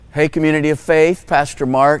Hey, Community of Faith, Pastor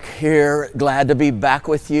Mark here. Glad to be back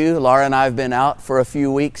with you. Laura and I have been out for a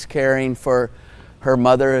few weeks caring for her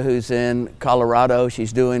mother who's in Colorado.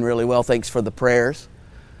 She's doing really well. Thanks for the prayers.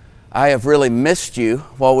 I have really missed you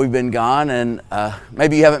while we've been gone, and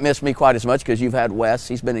maybe you haven't missed me quite as much because you've had Wes.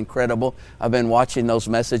 He's been incredible. I've been watching those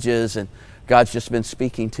messages, and God's just been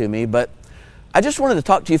speaking to me. But I just wanted to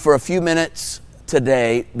talk to you for a few minutes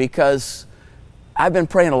today because I've been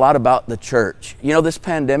praying a lot about the church. You know, this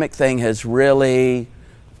pandemic thing has really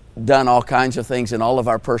done all kinds of things in all of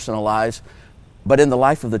our personal lives, but in the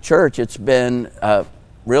life of the church, it's been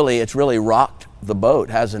really rocked the boat,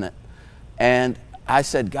 hasn't it? And I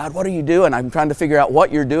said, God, what are you doing? I'm trying to figure out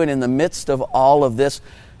what you're doing in the midst of all of this.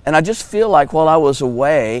 And I just feel like while I was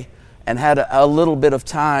away and had a little bit of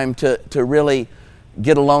time to really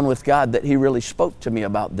get alone with God, that He really spoke to me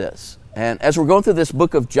about this. And as we're going through this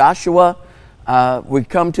book of Joshua, we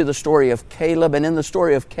come to the story of Caleb, and in the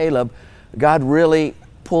story of Caleb, God really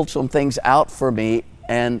pulled some things out for me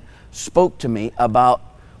and spoke to me about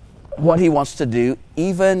what He wants to do,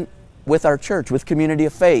 even with our church, with Community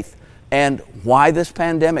of Faith, and why this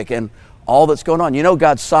pandemic and all that's going on. You know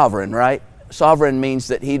God's sovereign, right? Sovereign means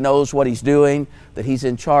that He knows what He's doing, that He's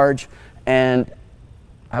in charge, and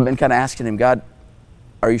I've been kind of asking Him, God,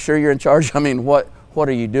 are you sure you're in charge? I mean, what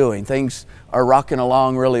are you doing? Things are rocking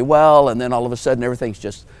along really well, and then all of a sudden everything's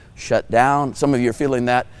just shut down. Some of you are feeling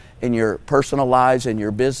that in your personal lives and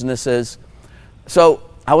your businesses. So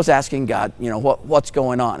I was asking God, you know, what's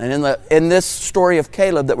going on? And in this story of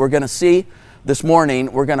Caleb that we're going to see this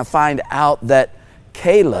morning, we're going to find out that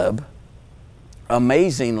Caleb,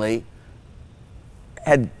 amazingly,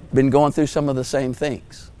 had been going through some of the same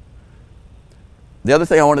things. The other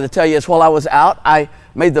thing I wanted to tell you is while I was out, I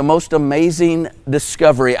made the most amazing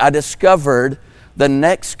discovery. I discovered the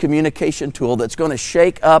next communication tool that's going to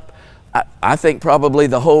shake up, I think, probably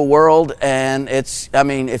the whole world. And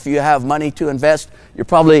if you have money to invest, you're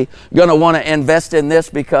probably going to want to invest in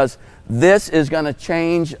this because this is going to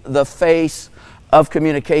change the face of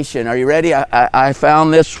communication. Are you ready? I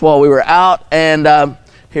found this while we were out, and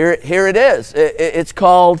here it is. It's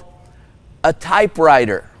called a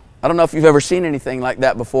typewriter. I don't know if you've ever seen anything like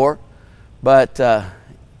that before, but,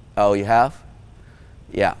 oh, you have?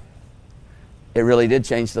 Yeah. It really did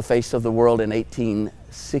change the face of the world in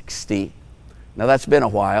 1860. Now, that's been a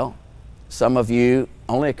while. Some of you,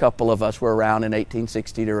 only a couple of us were around in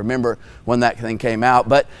 1860 to remember when that thing came out.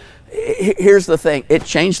 But here's the thing. It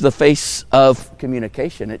changed the face of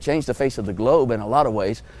communication. It changed the face of the globe in a lot of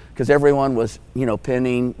ways because everyone was,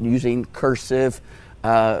 penning, using cursive,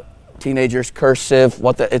 teenagers cursive.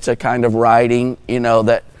 It's a kind of writing,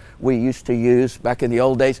 that we used to use back in the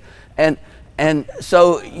old days. And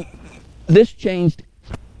so this changed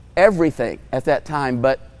everything at that time.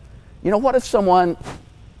 But, what if someone,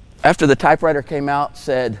 after the typewriter came out,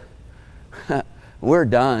 said, we're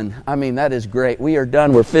done. I mean, that is great. We are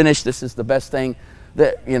done. We're finished. This is the best thing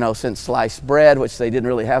that, since sliced bread, which they didn't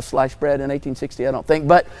really have sliced bread in 1860, I don't think.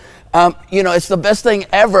 But, it's the best thing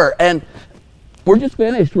ever. And we're just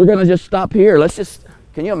finished. We're going to just stop here.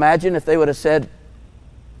 Can you imagine if they would have said,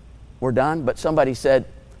 we're done? But somebody said,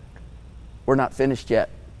 we're not finished yet.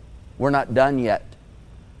 We're not done yet.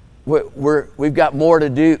 We've got more to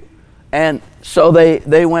do. And so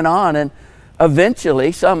they went on, and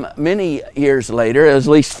eventually, many years later, at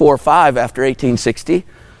least 4 or 5 after 1860,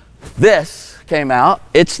 this came out.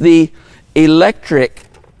 It's the electric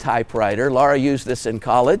typewriter. Laura used this in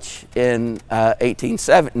college in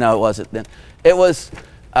 1870. No, it wasn't then. It was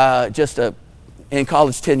in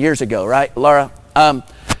college 10 years ago, right, Laura?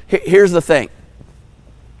 Here's the thing.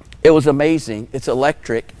 It was amazing. It's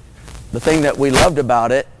electric. The thing that we loved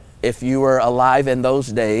about it, if you were alive in those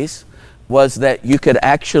days, was that you could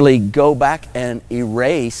actually go back and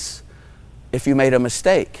erase if you made a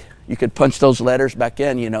mistake. You could punch those letters back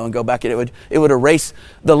in, and go back, and it would erase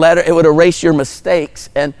the letter. It would erase your mistakes,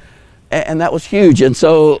 and that was huge. And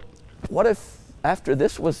so, what if after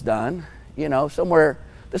this was done, somewhere,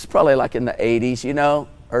 this is probably like in the 80s,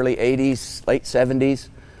 early 80s, late 70s,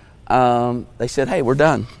 they said, hey, we're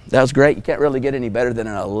done. That was great. You can't really get any better than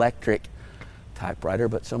an electric typewriter,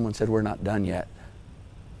 but someone said, we're not done yet.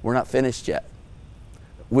 We're not finished yet.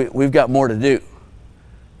 We've got more to do.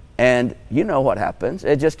 And you know what happens.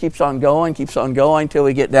 It just keeps on going till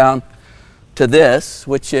we get down to this,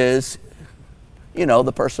 which is,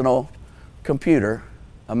 the personal computer.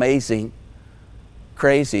 Amazing.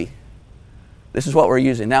 Crazy. This is what we're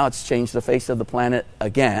using. Now it's changed the face of the planet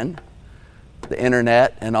again. The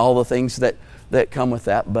internet and all the things that come with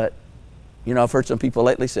that. But, I've heard some people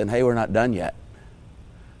lately saying, hey, we're not done yet.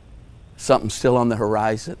 Something's still on the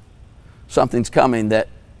horizon. Something's coming that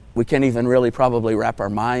we can't even really probably wrap our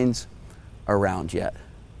minds around yet.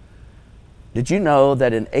 Did you know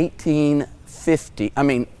that in 1850,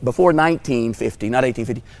 before 1950, not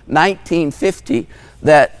 1850, 1950,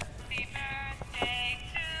 that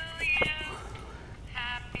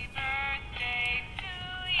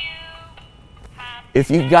if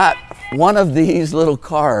you got one of these little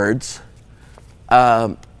cards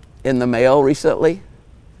in the mail recently,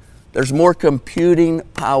 there's more computing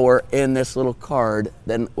power in this little card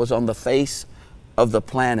than was on the face of the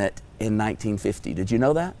planet in 1950. Did you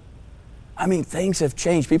know that? I mean, things have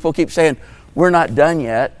changed. People keep saying, we're not done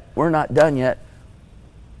yet. We're not done yet.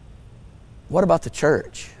 What about the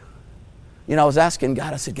church? You know, I was asking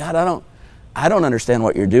God, I said, God, I don't understand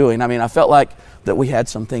what you're doing. I mean, I felt like that we had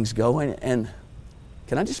some things going. And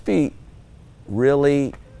can I just be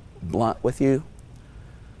really blunt with you?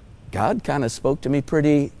 God kind of spoke to me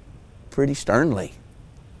pretty sternly.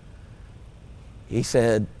 He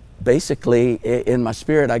said, basically, in my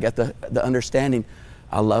spirit, I got the understanding,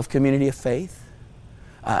 I love Community of Faith.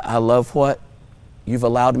 I love what you've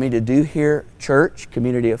allowed me to do here, church,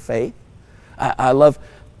 Community of Faith. I love,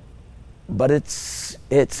 but it's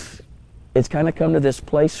kind of come to this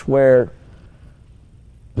place where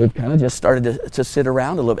we've kind of just started to sit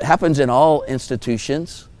around a little bit. It happens in all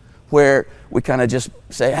institutions where we kind of just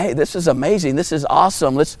say, hey, this is amazing, this is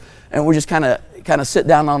awesome, and we just kind of sit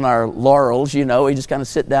down on our laurels, you know, we just kind of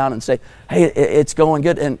sit down and say, hey, it's going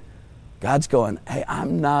good, and God's going, hey,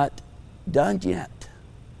 I'm not done yet.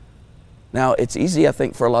 Now, it's easy, I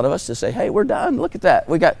think, for a lot of us to say, hey, we're done, look at that,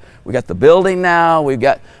 we got the building now, we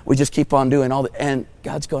just keep on doing all that, and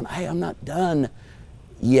God's going, hey, I'm not done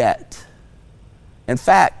yet. In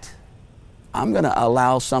fact, I'm going to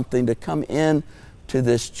allow something to come in to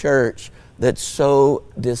this church that so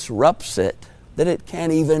disrupts it that it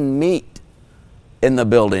can't even meet in the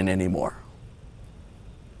building anymore.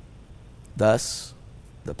 Thus,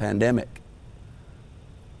 the pandemic.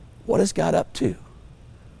 What is God up to?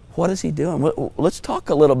 What is He doing? Let's talk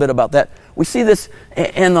a little bit about that. We see this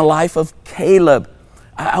in the life of Caleb.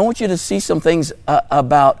 I want you to see some things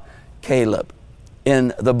about Caleb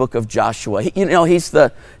in the book of Joshua. He's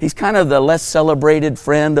kind of the less celebrated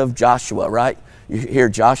friend of Joshua, right? You hear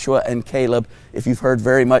Joshua and Caleb if you've heard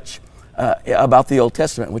very much about the Old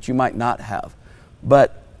Testament, which you might not have.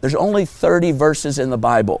 But there's only 30 verses in the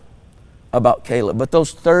Bible about Caleb. But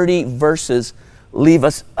those 30 verses leave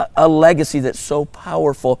us a legacy that's so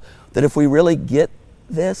powerful that if we really get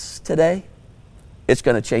this today, it's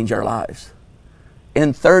going to change our lives.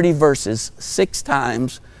 In 30 verses, 6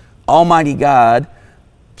 times, Almighty God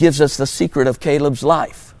gives us the secret of Caleb's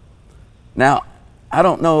life. Now, I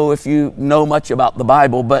don't know if you know much about the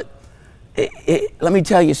Bible, but let me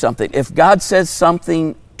tell you something. If God says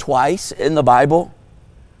something twice in the Bible,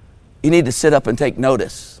 you need to sit up and take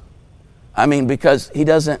notice. I mean, because He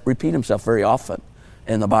doesn't repeat Himself very often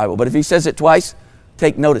in the Bible. But if He says it twice,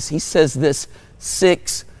 take notice. He says this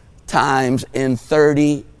 6 times in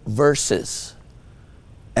 30 verses.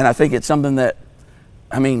 And I think it's something that,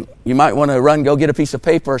 you might want to go get a piece of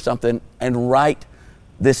paper or something and write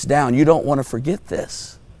this down. You don't want to forget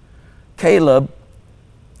this. Caleb,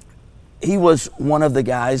 he was one of the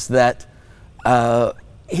guys that,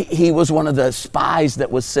 he was one of the spies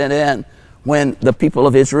that was sent in when the people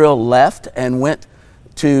of Israel left and went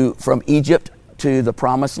from Egypt to the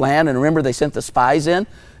Promised Land. And remember, they sent the spies in,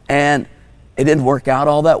 and it didn't work out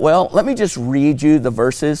all that well. Let me just read you the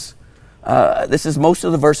verses. This is most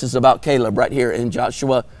of the verses about Caleb right here in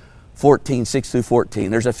Joshua 14, 6 through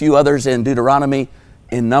 14. There's a few others in Deuteronomy,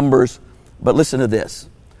 in Numbers, but listen to this.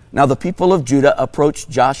 Now the people of Judah approached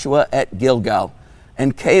Joshua at Gilgal,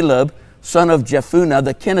 and Caleb, son of Jephunneh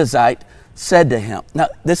the Kenizzite, said to him. Now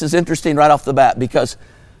this is interesting right off the bat because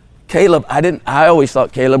Caleb, I always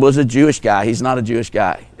thought Caleb was a Jewish guy. He's not a Jewish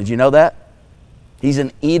guy. Did you know that? He's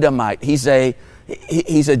an Edomite. He's a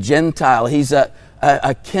Gentile. He's a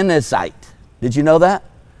Kenizzite. Did you know that?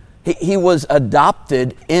 He was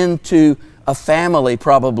adopted into a family,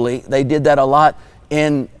 probably. They did that a lot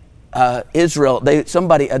in Israel.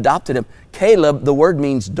 Somebody adopted him. Caleb, the word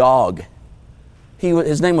means dog.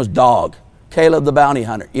 His name was Dog. Caleb the bounty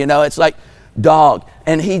hunter. You know, it's like dog.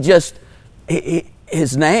 And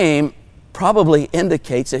his name probably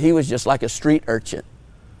indicates that he was just like a street urchin.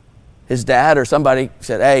 His dad or somebody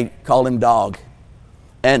said, hey, call him Dog.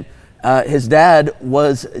 And his dad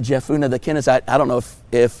was Jephunneh the Kenizzite. I don't know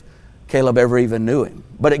if Caleb ever even knew him.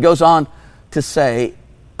 But it goes on to say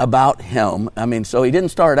about him. So he didn't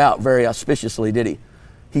start out very auspiciously, did he?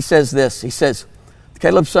 He says this. He says,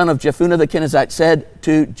 Caleb, son of Jephunneh the Kenizzite, said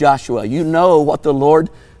to Joshua, you know what the Lord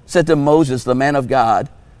said to Moses, the man of God.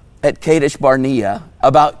 at Kadesh Barnea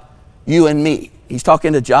about you and me. He's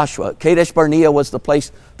talking to Joshua. Kadesh Barnea was the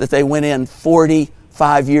place that they went in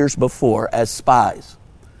 45 years before as spies.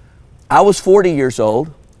 I was 40 years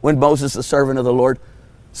old when Moses, the servant of the Lord,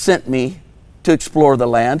 sent me to explore the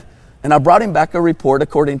land, and I brought him back a report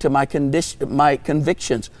according to my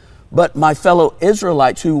convictions. But my fellow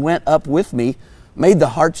Israelites who went up with me made the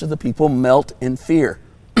hearts of the people melt in fear.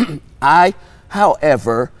 I,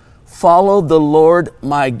 however, followed the Lord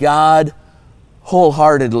my God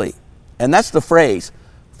wholeheartedly. And that's the phrase,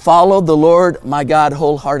 followed the Lord my God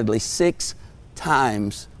wholeheartedly. 6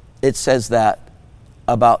 times it says that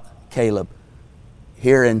about Caleb.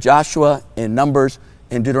 Here in Joshua, in Numbers,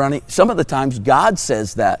 in Deuteronomy. Some of the times God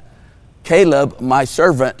says that. Caleb, my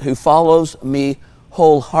servant, who follows me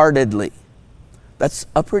wholeheartedly. That's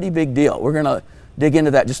a pretty big deal. We're going to dig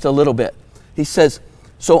into that just a little bit. He says,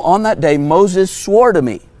 so on that day Moses swore to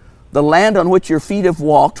me, the land on which your feet have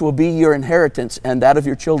walked will be your inheritance and that of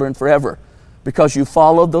your children forever, because you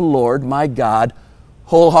followed the Lord my God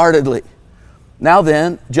wholeheartedly. Now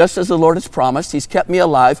then, just as the Lord has promised, he's kept me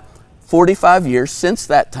alive 45 years since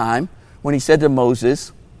that time when he said to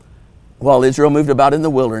Moses, while Israel moved about in the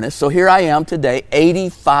wilderness. So here I am today,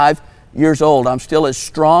 85 years old. I'm still as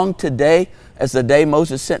strong today as the day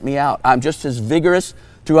Moses sent me out. I'm just as vigorous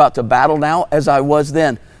throughout the battle now as I was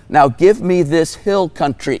then. Now give me this hill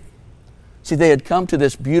country. See, they had come to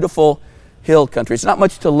this beautiful hill country. It's not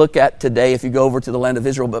much to look at today if you go over to the land of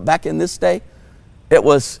Israel, but back in this day, it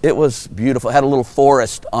was beautiful. It had a little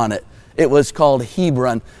forest on it. It was called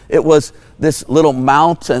Hebron. It was this little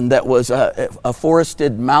mountain that was a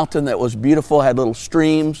forested mountain that was beautiful, had little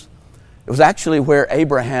streams. It was actually where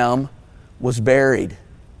Abraham was buried,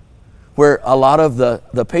 where a lot of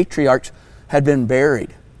the patriarchs had been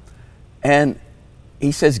buried. And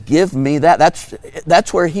he says, give me that.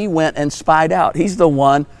 That's where he went and spied out. He's the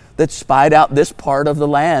one that spied out this part of the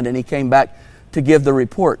land, and he came back to give the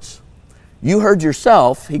reports. You heard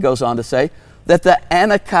yourself, he goes on to say, that the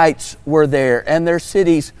Anakites were there, and their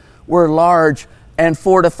cities were large and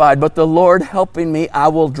fortified. But the Lord helping me, I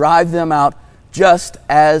will drive them out just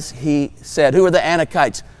as he said. Who were the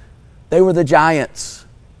Anakites? They were the giants.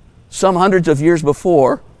 Some hundreds of years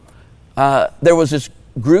before, there was this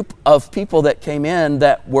group of people that came in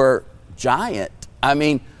that were giant. I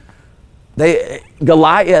mean,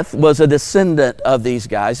 Goliath was a descendant of these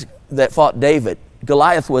guys that fought David.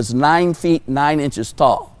 Goliath was 9 feet 9 inches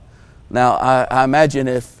tall. Now, I imagine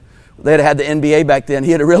if they'd had the NBA back then,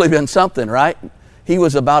 he'd have really been something, right? He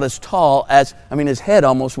was about as tall as, his head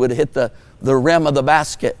almost would have hit the rim of the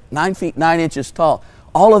basket. 9 feet 9 inches tall.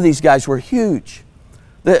 All of these guys were huge.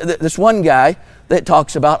 This one guy that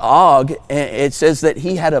talks about Og, it says that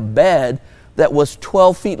he had a bed that was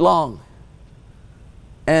 12 feet long.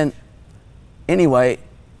 And anyway,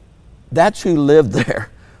 that's who lived there.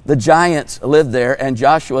 The giants lived there, and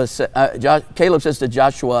Caleb says to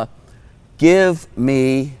Joshua, give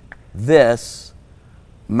me this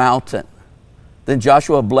mountain. Then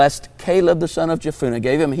Joshua blessed Caleb the son of Jephunneh,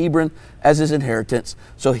 gave him Hebron as his inheritance.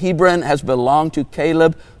 So Hebron has belonged to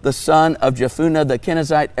Caleb the son of Jephunneh the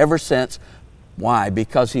Kenizzite ever since. Why?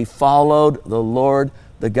 Because he followed the Lord,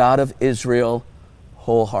 the God of Israel,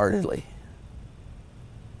 wholeheartedly.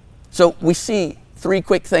 So we see 3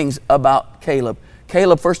 quick things about Caleb.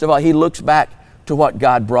 Caleb, first of all, he looks back to what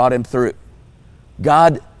God brought him through.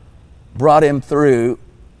 God brought him through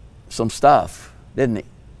some stuff, didn't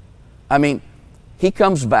he? He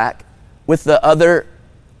comes back with the other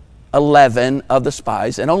 11 of the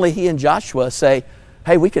spies, and only he and Joshua say,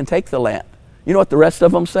 hey, we can take the land. You know what the rest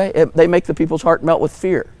of them say? They make the people's heart melt with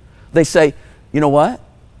fear. They say, you know what?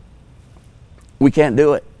 We can't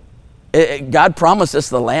do it. God promised us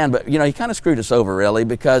the land, but, he kind of screwed us over, really,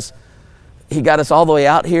 because he got us all the way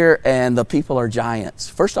out here, and the people are giants.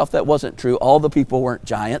 First off, that wasn't true. All the people weren't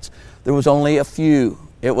giants. There was only a few.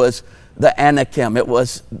 It was the Anakim. It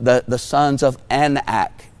was the sons of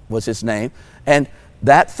Anak was his name. And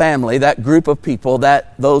that family, that group of people,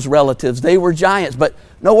 those relatives, they were giants. But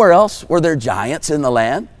nowhere else were there giants in the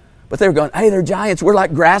land. But they were going, hey, they're giants. We're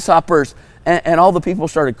like grasshoppers. And all the people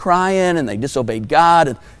started crying, and they disobeyed God.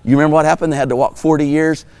 And you remember what happened? They had to walk 40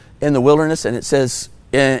 years in the wilderness. And it says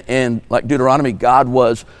in like Deuteronomy, God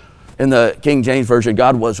was, in the King James Version,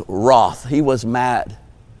 God was wroth. He was mad.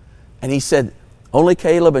 And he said, only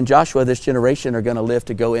Caleb and Joshua this generation are going to live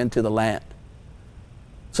to go into the land.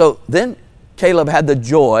 So then Caleb had the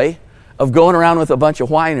joy of going around with a bunch of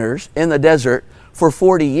whiners in the desert for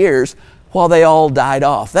 40 years while they all died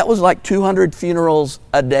off. That was like 200 funerals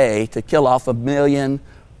a day to kill off 1 million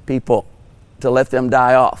people, to let them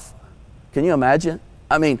die off. Can you imagine?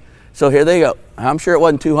 So here they go. I'm sure it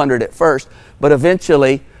wasn't 200 at first, but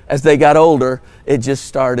eventually, as they got older, it just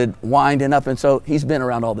started winding up. And so he's been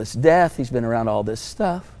around all this death. He's been around all this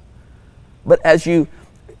stuff. But as you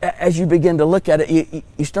begin to look at it,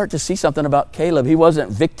 you start to see something about Caleb. He wasn't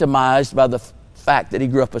victimized by the fact that he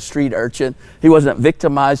grew up a street urchin. He wasn't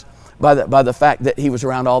victimized by the fact that he was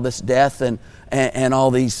around all this death and all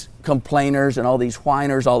these complainers and all these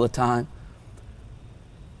whiners all the time.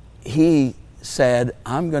 He said,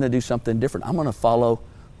 I'm going to do something different. I'm going to follow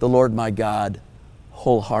the Lord my God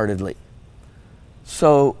wholeheartedly.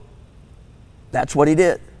 So that's what he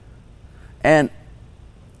did. And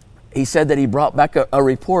he said that he brought back a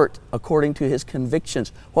report according to his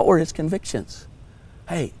convictions. What were his convictions?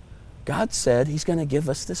 Hey, God said he's going to give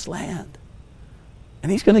us this land.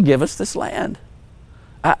 And he's going to give us this land.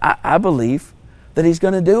 I believe that he's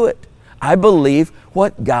going to do it. I believe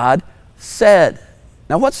what God said.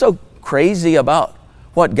 Now, what's so crazy about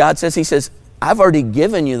what God says? He says, I've already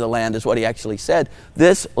given you the land, is what he actually said.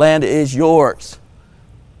 This land is yours.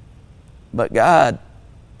 But God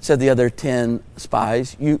said, the other 10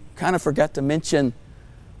 spies, you kind of forgot to mention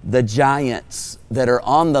the giants that are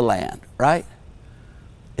on the land, right?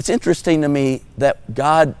 It's interesting to me that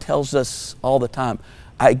God tells us all the time,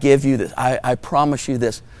 I give you this, I promise you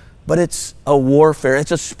this. But it's a warfare.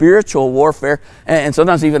 It's a spiritual warfare, and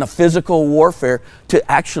sometimes even a physical warfare to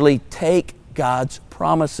actually take God's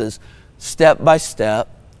promises step by step,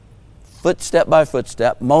 footstep by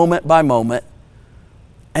footstep, moment by moment.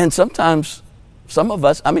 And sometimes, some of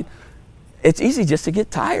us, I mean, it's easy just to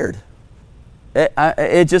get tired.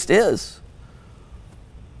 It just is.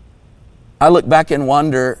 I look back and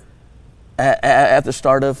wonder at the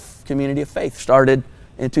start of Community of Faith, started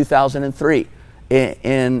in 2003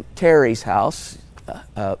 in Terry's house.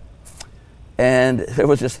 And there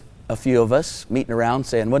was just a few of us meeting around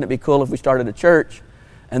saying, wouldn't it be cool if we started a church?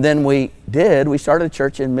 And then we did. We started a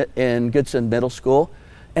church in Goodson Middle School.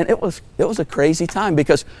 And it was a crazy time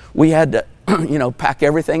because we had to, pack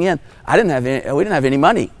everything in. We didn't have any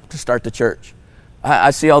money to start the church.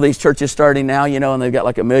 I see all these churches starting now, and they've got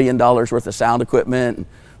like $1 million worth of sound equipment. And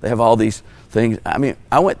they have all these things. I mean,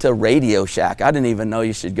 I went to Radio Shack. I didn't even know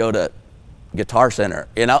you should go to Guitar Center.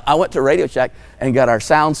 I went to Radio Shack and got our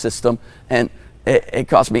sound system, and it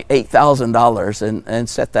cost me $8,000 and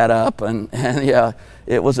set that up. And yeah,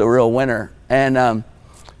 it was a real winner. And,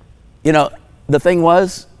 the thing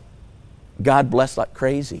was, God blessed like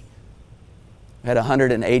crazy. We had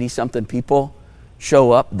 180-something people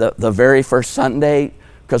show up the very first Sunday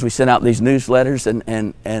because we sent out these newsletters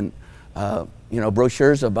and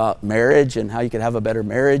brochures about marriage and how you could have a better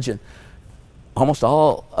marriage. And almost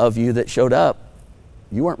all of you that showed up,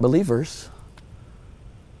 you weren't believers.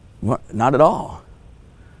 Not at all.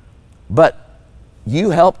 But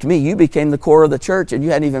you helped me. You became the core of the church, and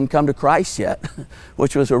you hadn't even come to Christ yet,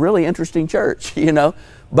 which was a really interesting church,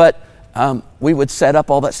 But we would set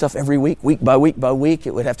up all that stuff every week by week by week.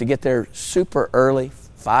 It would have to get there super early,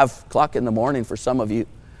 5 o'clock in the morning for some of you,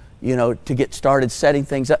 to get started setting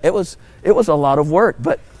things up. It was a lot of work,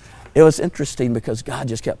 but it was interesting because God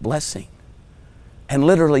just kept blessing. And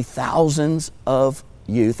literally thousands of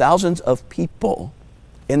people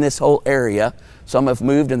in this whole area, some have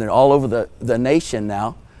moved and they're all over the nation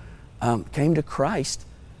now, came to Christ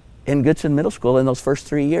in Goodson Middle School in those first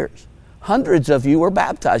 3 years. Hundreds of you were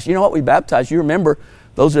baptized. You know what we baptized? You remember,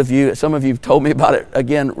 some of you have told me about it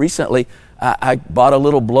again recently. I bought a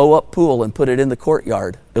little blow-up pool and put it in the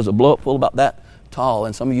courtyard. It was a blow-up pool about that tall.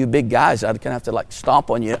 And some of you big guys, I'd kind of have to stomp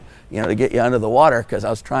on you, to get you under the water because I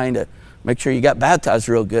was trying to make sure you got baptized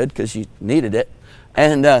real good because you needed it.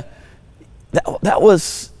 And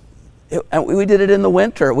and we did it in the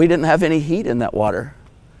winter. We didn't have any heat in that water.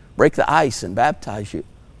 Break the ice and baptize you.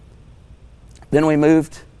 Then we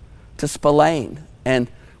moved to Spillane, and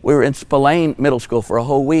we were in Spillane Middle School for a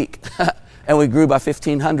whole week, and we grew by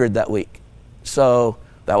 1,500 that week. So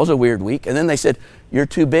that was a weird week. And then they said, you're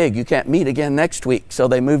too big. You can't meet again next week. So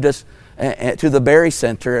they moved us to the Berry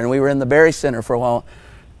Center, and we were in the Berry Center for a while.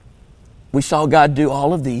 We saw God do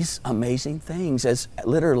all of these amazing things as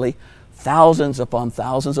literally thousands upon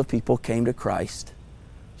thousands of people came to Christ,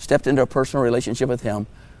 stepped into a personal relationship with Him,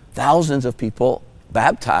 thousands of people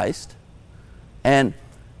baptized, and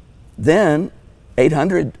then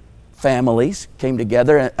 800 families came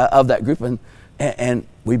together of that group, and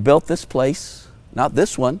we built this place, not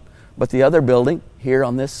this one, but the other building here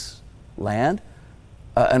on this land.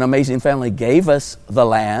 An amazing family gave us the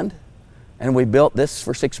land, and we built this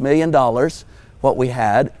for $6 million, what we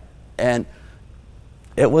had, and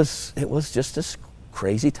it was just this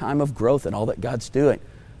crazy time of growth and all that God's doing.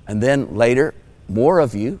 And then later, more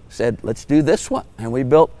of you said, let's do this one. And we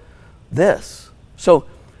built this. So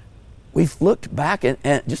we've looked back and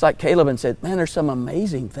just like Caleb and said, man, there's some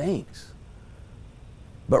amazing things.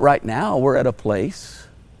 But right now we're at a place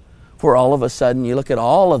where all of a sudden you look at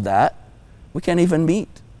all of that, we can't even meet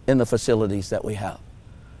in the facilities that we have.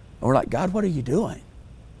 And we're like, God, what are you doing?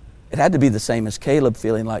 It had to be the same as Caleb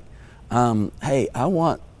feeling like, hey, I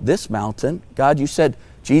want this mountain. God, you said,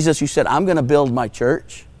 Jesus, you said, I'm going to build my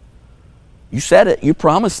church. You said it. You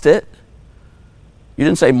promised it. You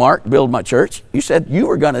didn't say, Mark, build my church. You said you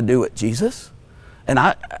were going to do it, Jesus. And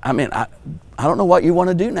I don't know what you want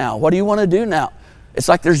to do now. What do you want to do now? It's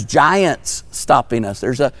like there's giants stopping us.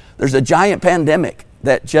 There's a giant pandemic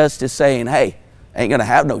that just is saying, hey, ain't going to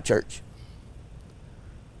have no church.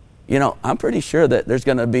 You know, I'm pretty sure that there's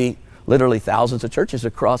going to be literally thousands of churches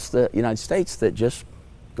across the United States that just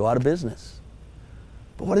go out of business.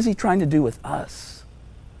 But what is he trying to do with us?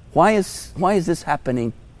 Why is this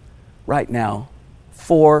happening right now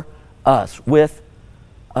for us, with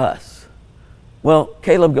us? Well,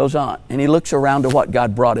 Caleb goes on and he looks around to what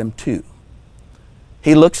God brought him to.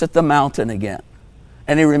 He looks at the mountain again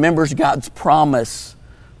and he remembers God's promise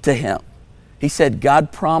to him. He said,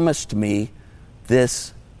 God promised me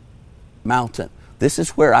this mountain. This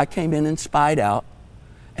is where I came in and spied out.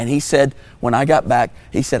 And he said, when I got back,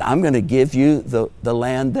 he said, I'm going to give you the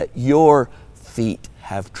land that your feet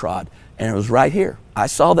have trod. And it was right here. I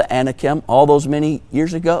saw the Anakim all those many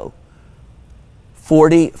years ago.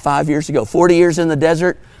 45 years ago. 40 years in the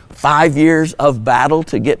desert, 5 years of battle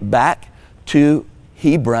to get back to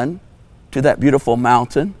Hebron, to that beautiful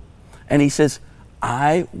mountain. And he says,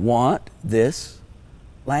 I want this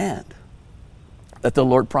land that the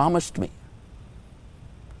Lord promised me.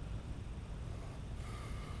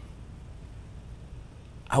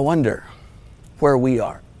 I wonder where we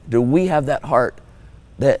are. Do we have that heart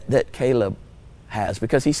that Caleb has?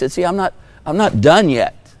 Because he said, see, I'm not done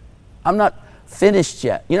yet. I'm not finished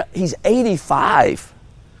yet. You know, he's 85.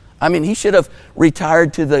 I mean, he should have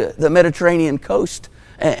retired to the Mediterranean coast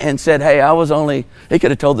and said, hey, he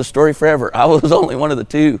could have told the story forever. I was only one of the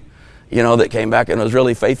two, you know, that came back and was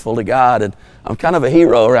really faithful to God. And I'm kind of a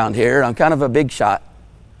hero around here. I'm kind of a big shot.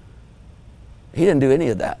 He didn't do any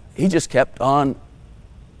of that. He just kept on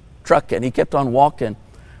trucking. He kept on walking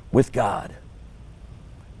with God.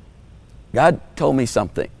 God told me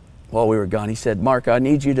something while we were gone. He said, Mark, I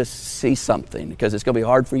need you to see something because it's going to be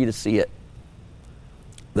hard for you to see it.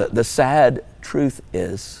 The sad truth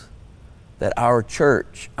is that our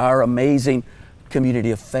church, our amazing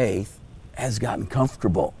community of faith, has gotten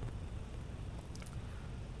comfortable.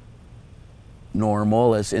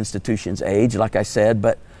 Normal as institutions age, like I said,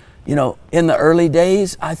 but you know, in the early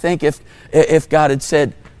days, I think if God had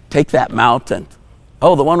said, take that mountain,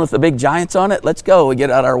 oh, the one with the big giants on it, let's go. We get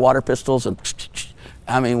out our water pistols and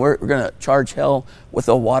I mean, we're going to charge hell with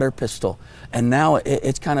a water pistol. And now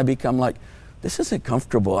it's kind of become like, this isn't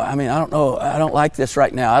comfortable. I mean, I don't know. I don't like this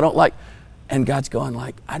right now. And God's going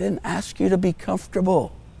like, I didn't ask you to be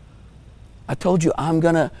comfortable. I told you I'm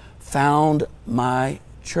going to found my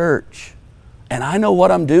church. And I know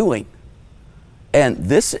what I'm doing. And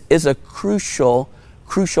this is a crucial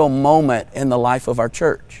moment in the life of our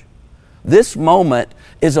church. This moment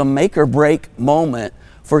is a make or break moment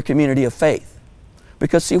for a community of faith.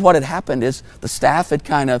 Because see, what had happened is the staff had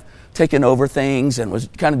kind of taken over things and was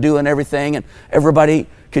kind of doing everything, and everybody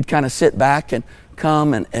could kind of sit back and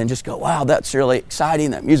come and just go, wow, that's really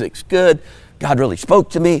exciting. That music's good. God really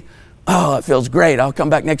spoke to me. Oh, it feels great. I'll come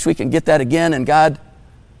back next week and get that again. And God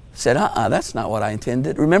said, that's not what I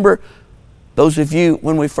intended. Remember, those of you,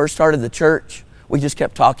 when we first started the church, we just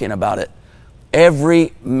kept talking about it.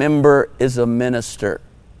 Every member is a minister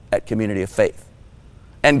at Community of Faith.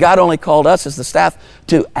 And God only called us as the staff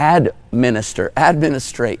to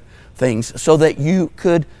administrate things so that you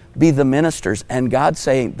could be the ministers. And God's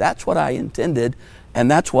saying, that's what I intended,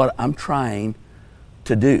 and that's what I'm trying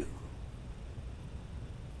to do.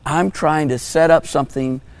 I'm trying to set up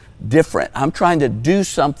something different. I'm trying to do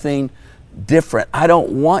something different. I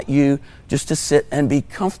don't want you just to sit and be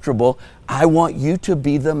comfortable. I want you to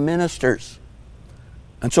be the ministers.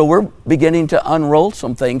 And so we're beginning to unroll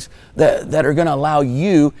some things that are going to allow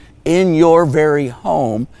you in your very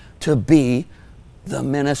home to be the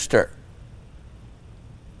minister.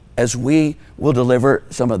 As we will deliver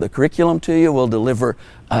some of the curriculum to you, we'll deliver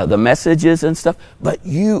the messages and stuff, but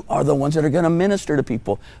you are the ones that are going to minister to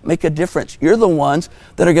people, make a difference. You're the ones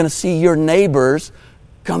that are going to see your neighbors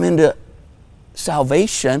come into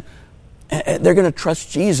salvation. They're going to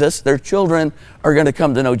trust Jesus. Their children are going to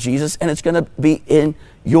come to know Jesus, and it's going to be in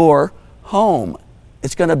your home.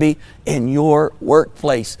 It's going to be in your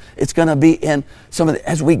workplace. It's going to be in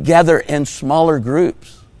as we gather in smaller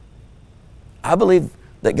groups. I believe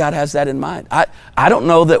that God has that in mind. I don't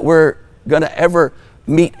know that we're going to ever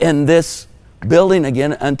meet in this building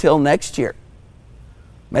again until next year.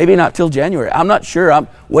 Maybe not till January. I'm not sure. I'm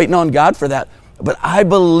waiting on God for that. But I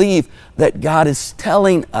believe that God is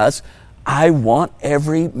telling us, I want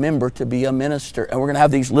every member to be a minister. And we're going to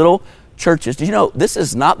have these little churches. Did you know this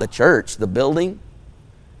is not the church, the building?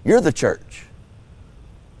 You're the church.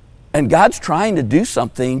 And God's trying to do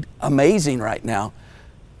something amazing right now.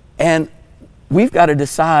 And we've got to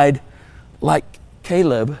decide, like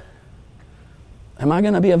Caleb, am I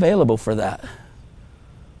going to be available for that?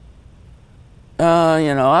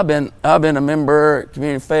 I've been a member at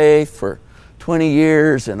Community of Faith for 20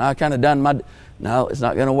 years, and I kind of done my... No, it's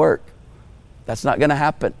not going to work. That's not going to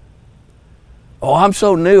happen. Oh, I'm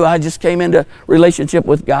so new. I just came into relationship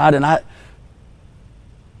with God, and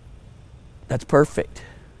that's perfect.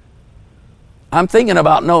 I'm thinking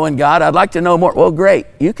about knowing God. I'd like to know more. Well, great.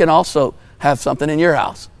 You can also have something in your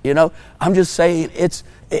house. I'm just saying it's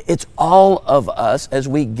all of us as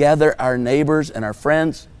we gather our neighbors and our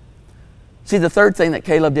friends. See, the third thing that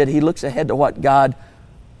Caleb did, he looks ahead to what God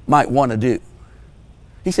might want to do.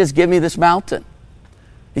 He says, give me this mountain.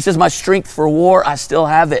 He says, my strength for war, I still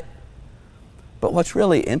have it. But what's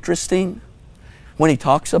really interesting, when he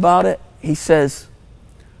talks about it, he says,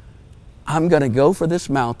 I'm going to go for this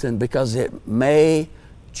mountain because it may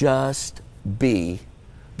just be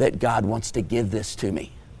that God wants to give this to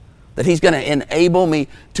me. That he's going to enable me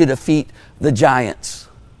to defeat the giants.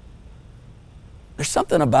 There's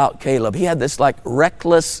something about Caleb. He had this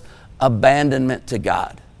reckless abandonment to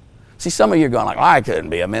God. See, some of you are going I couldn't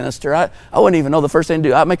be a minister. I wouldn't even know the first thing to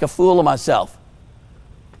do. I'd make a fool of myself.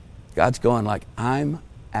 God's going I'm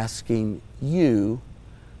asking you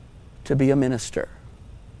to be a minister.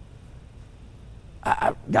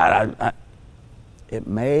 It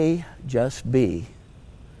may just be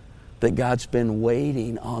that God's been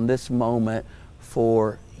waiting on this moment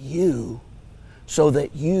for you so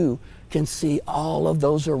that you can see all of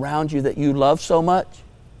those around you that you love so much.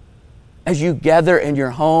 As you gather in your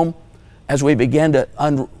home, as we begin to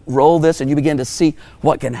unroll this and you begin to see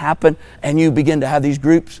what can happen and you begin to have these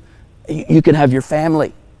groups, you can have your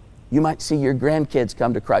family. You might see your grandkids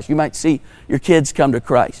come to Christ. You might see your kids come to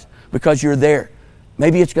Christ because you're there.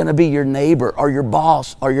 Maybe it's going to be your neighbor or your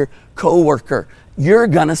boss or your coworker. You're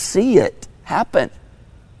going to see it happen.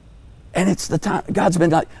 And it's the time. God's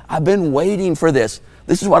been I've been waiting for this.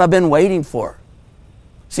 This is what I've been waiting for.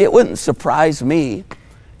 See, it wouldn't surprise me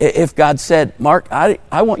if God said, Mark, I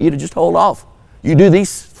want you to just hold off. You do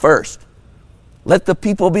these first. Let the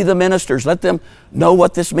people be the ministers. Let them know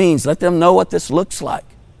what this means. Let them know what this looks like.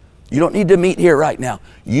 You don't need to meet here right now.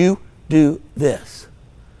 You do this.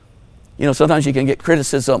 Sometimes you can get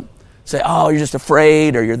criticism. Say, oh, you're just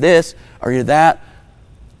afraid, or you're this, or you're that.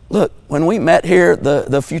 Look, when we met here,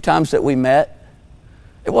 the few times that we met,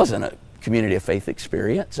 it wasn't a Community of Faith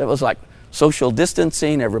experience. It was like social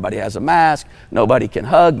distancing. Everybody has a mask. Nobody can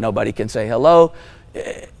hug. Nobody can say hello.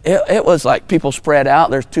 It was like people spread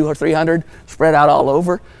out. There's 200 or 300 spread out all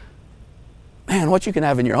over. Man, what you can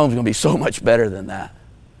have in your home is going to be so much better than that.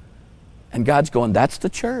 And God's going, that's the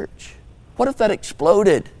church. What if that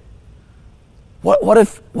exploded? What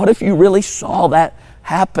if you really saw that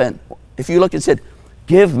happen? If you looked and said,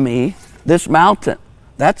 give me this mountain.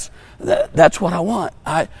 That's what I want.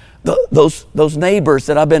 Those neighbors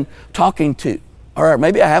that I've been talking to, or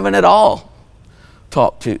maybe I haven't at all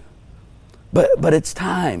talked to, but it's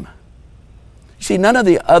time. See, none of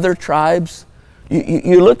the other tribes,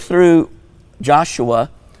 you look through Joshua,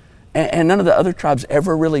 and none of the other tribes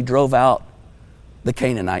ever really drove out the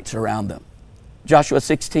Canaanites around them. Joshua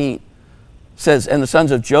 16 says, and the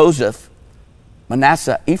sons of Joseph,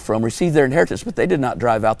 Manasseh, Ephraim, received their inheritance, but they did not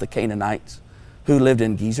drive out the Canaanites who lived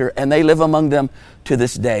in Gezer, and they live among them to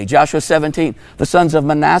this day. Joshua 17, the sons of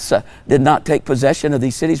Manasseh did not take possession of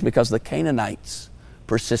these cities because the Canaanites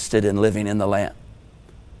persisted in living in the land.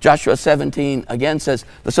 Joshua 17 again says,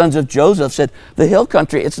 the sons of Joseph said, the hill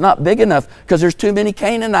country, it's not big enough because there's too many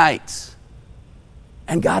Canaanites.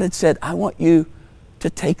 And God had said, I want you to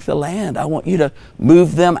take the land. I want you to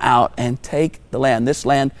move them out and take the land. This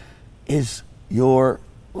land is your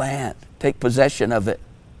land. Take possession of it.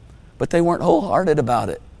 But they weren't wholehearted about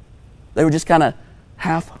it. They were just kind of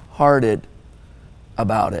half-hearted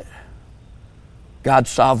about it. God's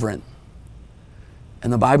sovereign.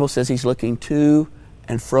 And the Bible says he's looking to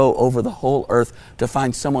and fro over the whole earth to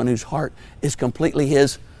find someone whose heart is completely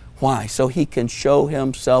his. Why? So he can show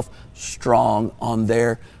himself strong on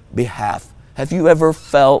their behalf. Have you ever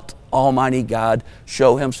felt Almighty God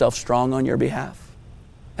show himself strong on your behalf?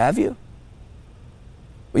 Have you?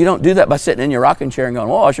 Well, you don't do that by sitting in your rocking chair and going,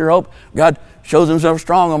 oh, I sure hope God shows himself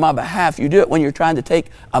strong on my behalf. You do it when you're trying to take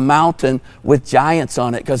a mountain with giants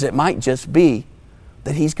on it, because it might just be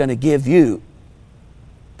that he's going to give you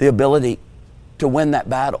the ability to win that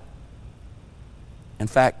battle. In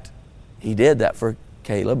fact, he did that for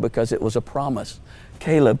Caleb because it was a promise.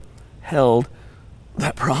 Caleb held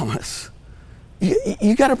that promise.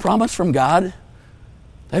 You got a promise from God?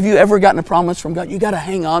 Have you ever gotten a promise from God? You got to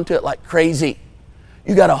hang on to it like crazy.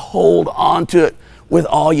 You got to hold on to it with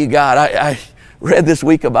all you got. I read this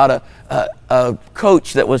week about a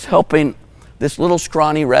coach that was helping this little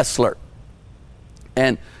scrawny wrestler.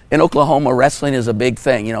 And in Oklahoma, wrestling is a big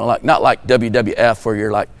thing, you know, like not like WWF where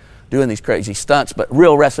you're like doing these crazy stunts, but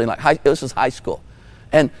real wrestling, like this is high school.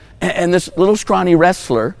 And this little scrawny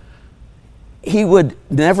wrestler, he would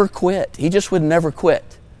never quit. He just would never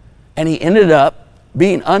quit. And he ended up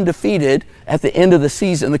being undefeated at the end of the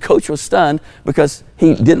season. The coach was stunned because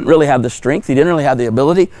he didn't really have the strength. He didn't really have the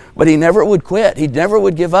ability, but he never would quit. He never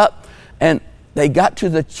would give up. And they got to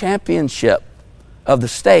the championship of the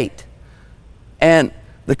state. And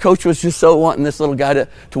the coach was just so wanting this little guy to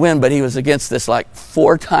win, but he was against this like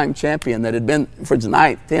 4-time champion that had been, for his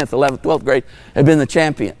 9th, 10th, 11th, 12th grade, had been the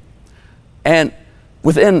champion. And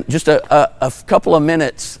within just a couple of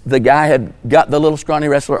minutes, the guy had got the little scrawny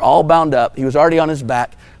wrestler all bound up. He was already on his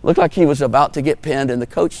back. Looked like he was about to get pinned, and the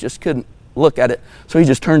coach just couldn't look at it. So he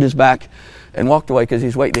just turned his back and walked away because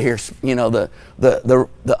he's waiting to hear, you know, the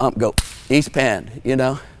ump go, he's pinned, you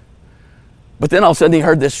know. But then all of a sudden he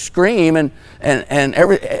heard this scream, and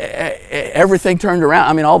everything turned around.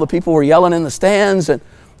 I mean, all the people were yelling in the stands, and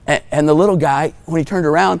the little guy, when he turned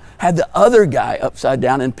around, had the other guy upside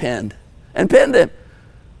down and pinned him.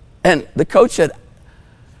 And the coach said,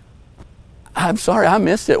 I'm sorry, I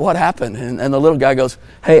missed it. What happened? And the little guy goes,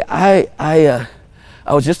 hey, I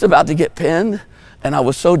was just about to get pinned, and I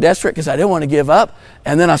was so desperate because I didn't want to give up.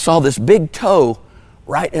 And then I saw this big toe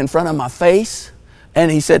right in front of my face.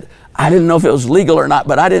 And he said, I didn't know if it was legal or not,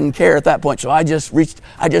 but I didn't care at that point. So I just bit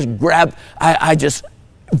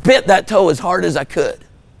that toe as hard as I could.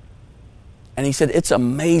 And he said, it's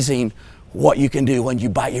amazing what you can do when you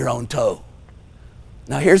bite your own toe.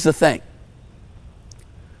 Now, here's the thing.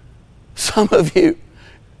 Some of you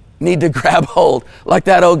need to grab hold, like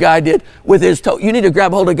that old guy did with his toe. You need to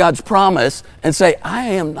grab hold of God's promise and say, I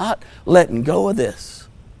am not letting go of this.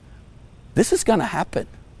 This is going to happen.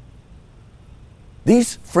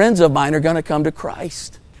 These friends of mine are going to come to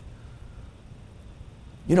Christ.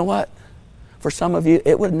 You know what? For some of you,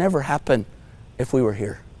 it would never happen if we were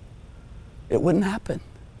here. It wouldn't happen.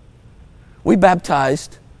 We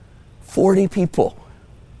baptized 40 people.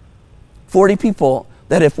 40 people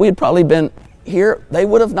that if we had probably been here, they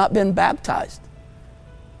would have not been baptized.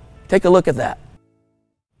 Take a look at that.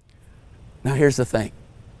 Now here's the thing.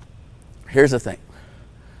 Here's the thing.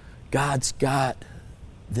 God's got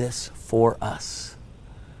this for us.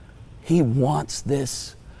 He wants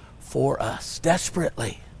this for us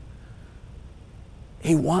desperately.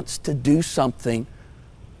 He wants to do something.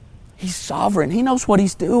 He's sovereign. He knows what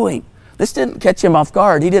he's doing. This didn't catch him off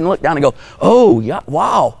guard. He didn't look down and go, oh, yeah,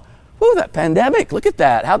 wow. Whoa, that pandemic, look at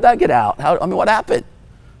that. How'd that get out? What happened?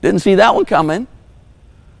 Didn't see that one coming.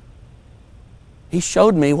 He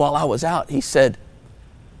showed me while I was out. He said,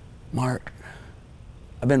 Mark,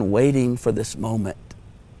 I've been waiting for this moment.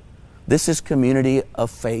 This is Community of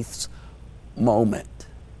Faith's moment.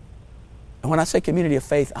 And when I say Community of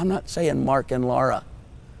Faith, I'm not saying Mark and Laura.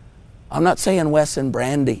 I'm not saying Wes and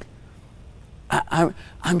Brandy.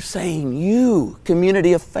 I'm saying you,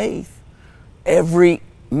 Community of Faith. Every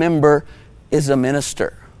member is a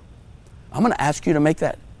minister. I'm going to ask you to make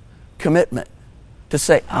that commitment to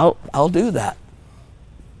say, I'll do that.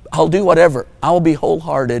 I'll do whatever. I'll be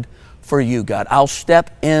wholehearted for you, God. I'll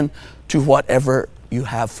step in to whatever you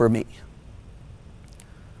have for me.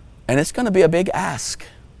 And it's going to be a big ask.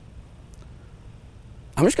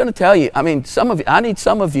 I'm just going to tell you, I need some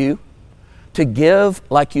of you to give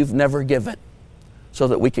like you've never given so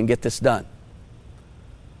that we can get this done.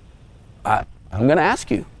 I'm going to ask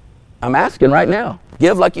you. I'm asking right now.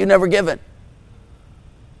 Give like you've never given.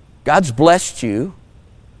 God's blessed you,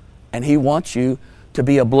 and He wants you to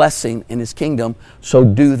be a blessing in His kingdom, so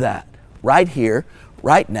do that right here,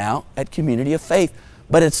 right now at Community of Faith.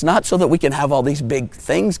 But it's not so that we can have all these big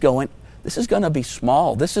things going. This is going to be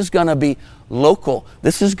small. This is going to be local.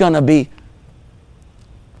 This is going to be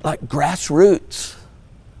like grassroots.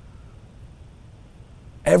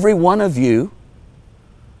 Every one of you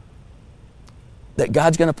that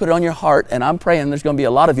God's going to put it on your heart, and I'm praying there's going to be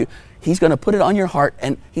a lot of you, He's going to put it on your heart,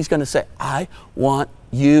 and He's going to say, I want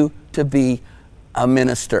you to be a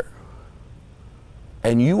minister.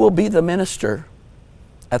 And you will be the minister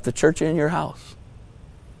at the church in your house.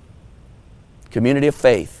 Community of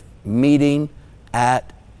faith, meeting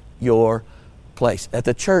at your place. At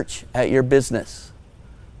the church, at your business,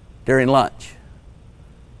 during lunch.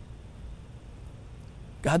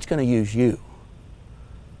 God's going to use you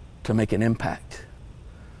to make an impact,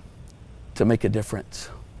 to make a difference.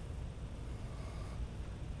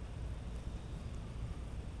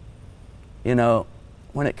 You know,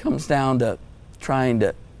 when it comes down to trying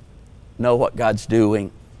to know what God's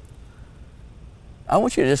doing, I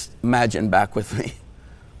want you to just imagine back with me.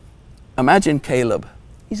 Imagine Caleb.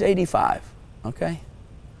 He's 85, okay?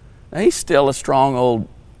 Now, he's still a strong old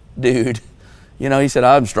dude. You know, he said,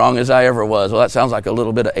 I'm strong as I ever was. Well, that sounds like a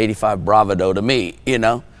little bit of 85 bravado to me, you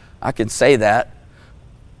know. I can say that,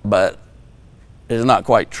 but it's not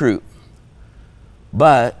quite true.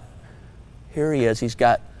 But here he is. He's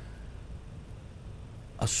got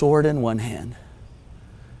a sword in one hand.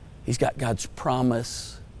 He's got God's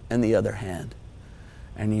promise in the other hand.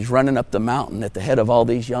 And he's running up the mountain at the head of all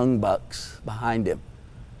these young bucks behind him.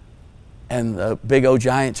 And the big old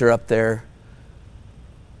giants are up there,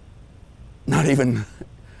 not even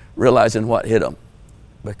realizing what hit him,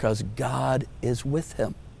 because God is with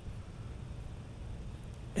him.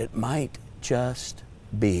 It might just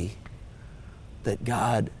be that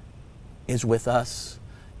God is with us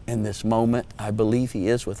in this moment. I believe He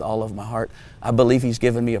is with all of my heart. I believe He's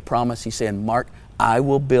given me a promise. He's saying, Mark, I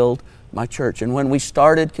will build my church. And when we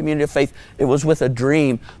started Community of Faith, it was with a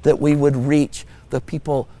dream that we would reach the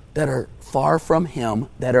people that are far from Him,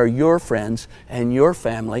 that are your friends and your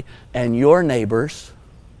family and your neighbors.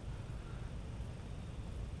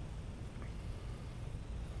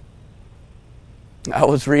 I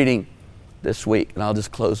was reading this week, and I'll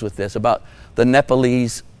just close with this, about the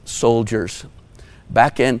Nepalese soldiers.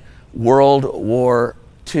 Back in World War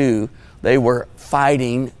II, they were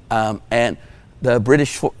fighting, and the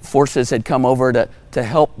British forces had come over to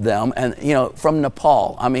help them. And, you know, from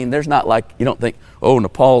Nepal, I mean, there's not like, you don't think, oh,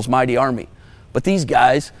 Nepal's mighty army. But these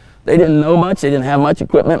guys, they didn't know much, they didn't have much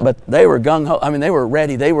equipment, but they were gung-ho. I mean, they were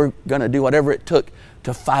ready. They were going to do whatever it took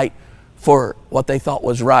to fight for what they thought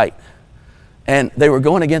was right. And they were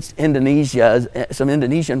going against Indonesia, some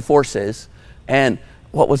Indonesian forces. And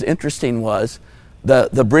what was interesting was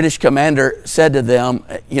the British commander said to them,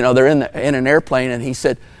 you know, they're in an airplane, and he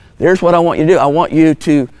said, "Here's what I want you to do. I want you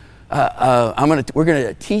to, we're going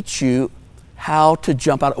to teach you how to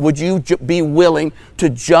jump out. Would you be willing to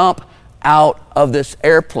jump out of this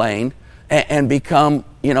airplane and become,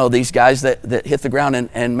 you know, these guys that hit the ground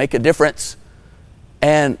and make a difference?"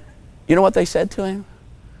 And you know what they said to him?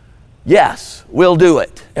 Yes, we'll do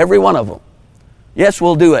it. Every one of them. Yes,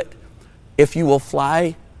 we'll do it. If you will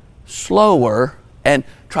fly slower and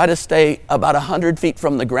try to stay about 100 feet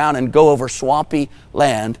from the ground and go over swampy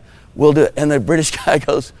land, we'll do it. And the British guy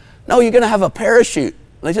goes, "No, you're going to have a parachute."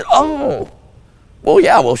 And they said, "Oh, well,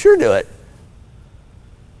 yeah, we'll sure do it."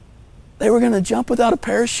 They were going to jump without a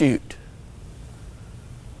parachute.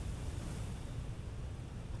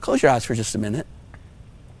 Close your eyes for just a minute.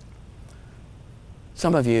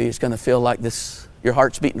 Some of you, it's going to feel like this, your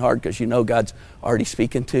heart's beating hard because you know God's already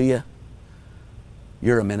speaking to you.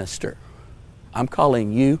 You're a minister. I'm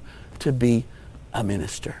calling you to be a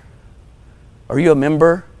minister. Are you a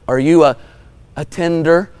member? Are you a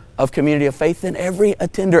attender of Community of Faith? Then every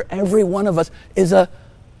attender, every one of us is a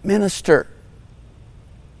minister.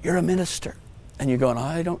 You're a minister. And you're going,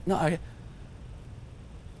 I don't know.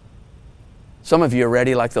 Some of you are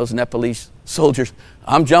ready like those Nepalese soldiers.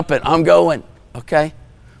 I'm jumping, I'm going. Okay?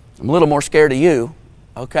 I'm a little more scared of you,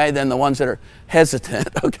 okay, than the ones that are hesitant,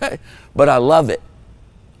 okay? But I love it.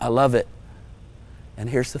 I love it. And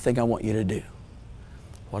here's the thing I want you to do.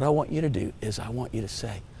 What I want you to do is I want you to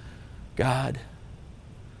say, God,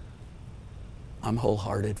 I'm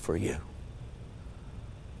wholehearted for you.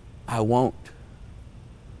 I won't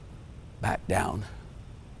back down.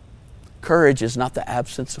 Courage is not the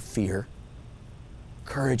absence of fear.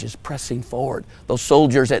 Courage is pressing forward. Those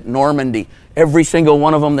soldiers at Normandy, every single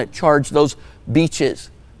one of them that charged those beaches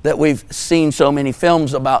that we've seen so many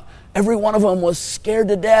films about, every one of them was scared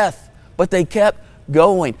to death, but they kept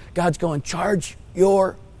going. God's going, charge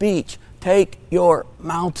your beach. Take your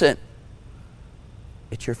mountain.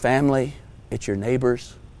 It's your family. It's your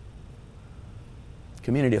neighbors.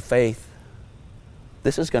 Community of Faith.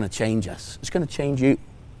 This is going to change us. It's going to change you.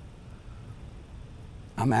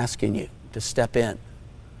 I'm asking you to step in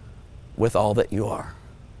with all that you are.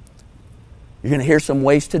 You're going to hear some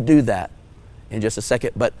ways to do that in just a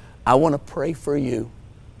second, but I want to pray for you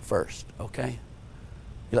first, okay?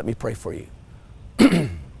 You let me pray for you.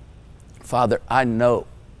 Father, I know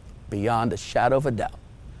beyond a shadow of a doubt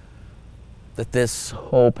that this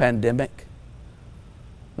whole pandemic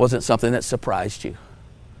wasn't something that surprised you.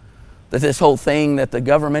 That this whole thing that the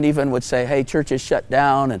government even would say, hey, churches shut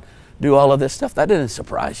down and do all of this stuff, that didn't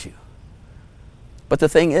surprise you. But the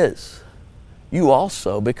thing is, you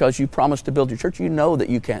also, because you promised to build your church, you know that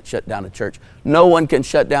you can't shut down a church. No one can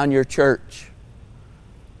shut down your church.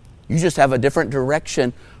 You just have a different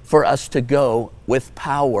direction for us to go with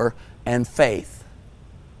power and faith.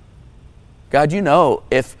 God, you know,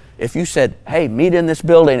 if you said, hey, meet in this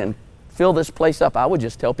building and fill this place up, I would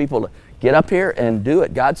just tell people to get up here and do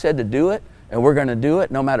it. God said to do it, and we're going to do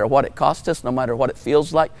it no matter what it costs us, no matter what it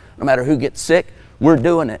feels like, no matter who gets sick, we're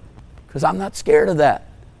doing it. Because I'm not scared of that.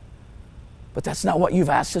 But that's not what you've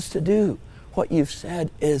asked us to do. What you've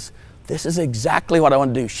said is, this is exactly what I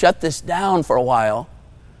want to do. Shut this down for a while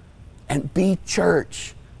and be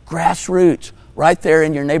church, grassroots, right there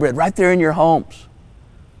in your neighborhood, right there in your homes,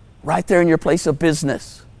 right there in your place of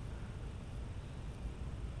business.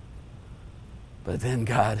 But then,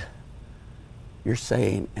 God, you're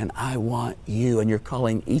saying, and I want you, and you're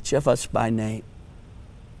calling each of us by name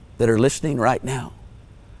that are listening right now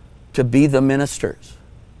to be the ministers.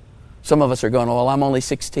 Some of us are going, well, I'm only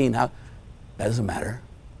 16. That doesn't matter.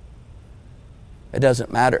 It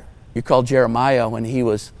doesn't matter. You called Jeremiah when he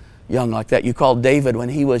was young like that. You called David when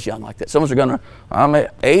he was young like that. Some of us are going, I'm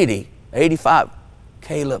 80, 85.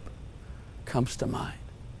 Caleb comes to mind.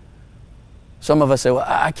 Some of us say, well,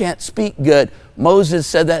 I can't speak good. Moses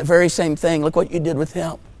said that very same thing. Look what you did with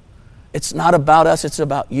him. It's not about us, it's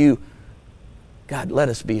about you. God, let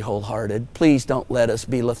us be wholehearted. Please don't let us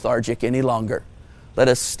be lethargic any longer. Let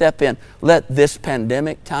us step in. Let this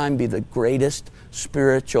pandemic time be the greatest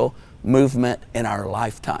spiritual movement in our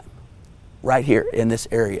lifetime, right here in this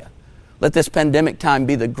area. Let this pandemic time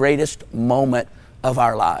be the greatest moment of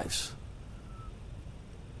our lives.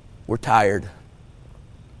 We're tired.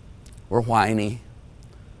 We're whiny.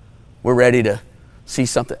 We're ready to see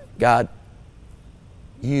something. God,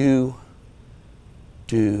 you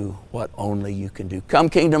do what only you can do. Come,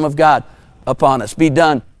 kingdom of God upon us. Be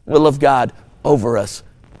done, will of God over us.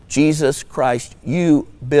 Jesus Christ, you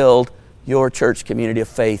build your church community of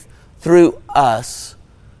faith through us,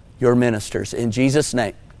 your ministers. In Jesus'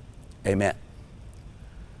 name, amen.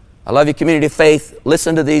 I love you, community of faith.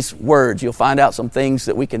 Listen to these words. You'll find out some things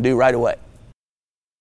that we can do right away.